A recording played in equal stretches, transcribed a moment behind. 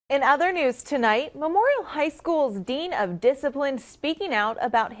In other news tonight, Memorial High School's Dean of Discipline speaking out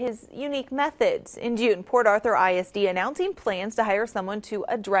about his unique methods. In June, Port Arthur ISD announcing plans to hire someone to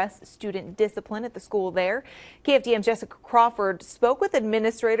address student discipline at the school there. KFDM's Jessica Crawford spoke with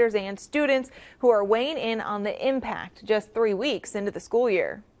administrators and students who are weighing in on the impact just 3 weeks into the school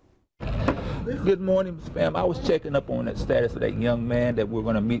year. Good morning, Ms. Pam. I was checking up on the status of that young man that we're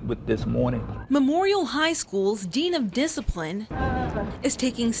going to meet with this morning. Memorial High School's Dean of Discipline is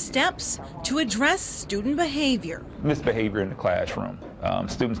taking steps to address student behavior. Misbehavior in the classroom.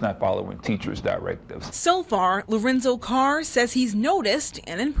 Students not following teachers' directives. So far, Lorenzo Carr says he's noticed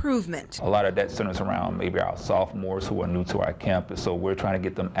an improvement. A lot of that centers around maybe our sophomores who are new to our campus, so we're trying to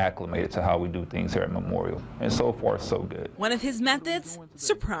get them acclimated to how we do things here at Memorial. And so far, so good. One of his methods,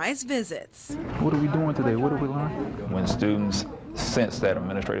 surprise visits. What are we doing today? What did we learn? When students sense that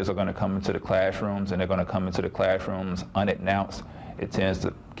administrators are going to come into the classrooms and they're going to come into the classrooms unannounced, it tends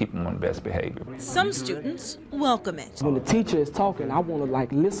to keep them on best behavior. Some students welcome it. When the teacher is talking, I want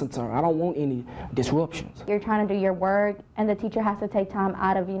to listen to her. I don't want any disruptions. You're trying to do your work and the teacher has to take time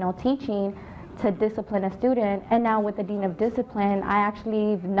out of, teaching to discipline a student. And now with the Dean of Discipline, I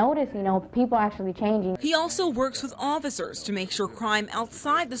actually noticed, people are actually changing. He also works with officers to make sure crime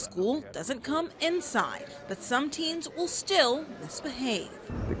outside the school doesn't come inside. But some teens will still misbehave.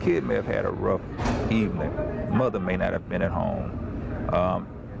 The kid may have had a rough evening. Mother may not have been at home.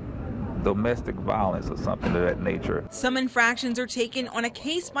 Domestic violence or something of that nature. Some infractions are taken on a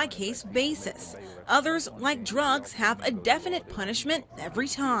case-by-case basis. Others, like drugs, have a definite punishment every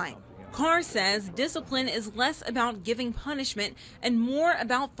time. Carr says discipline is less about giving punishment and more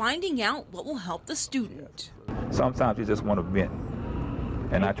about finding out what will help the student. Sometimes you just want to vent,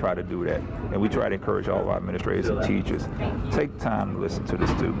 and I try to do that. And we try to encourage all of our administrators and teachers, take time to listen to the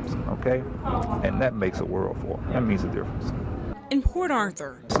students, okay? And that makes a world for them. That means a difference. In Port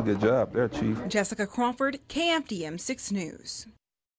Arthur, It's a good job there, Chief. Jessica Crawford, KFDM 6 News.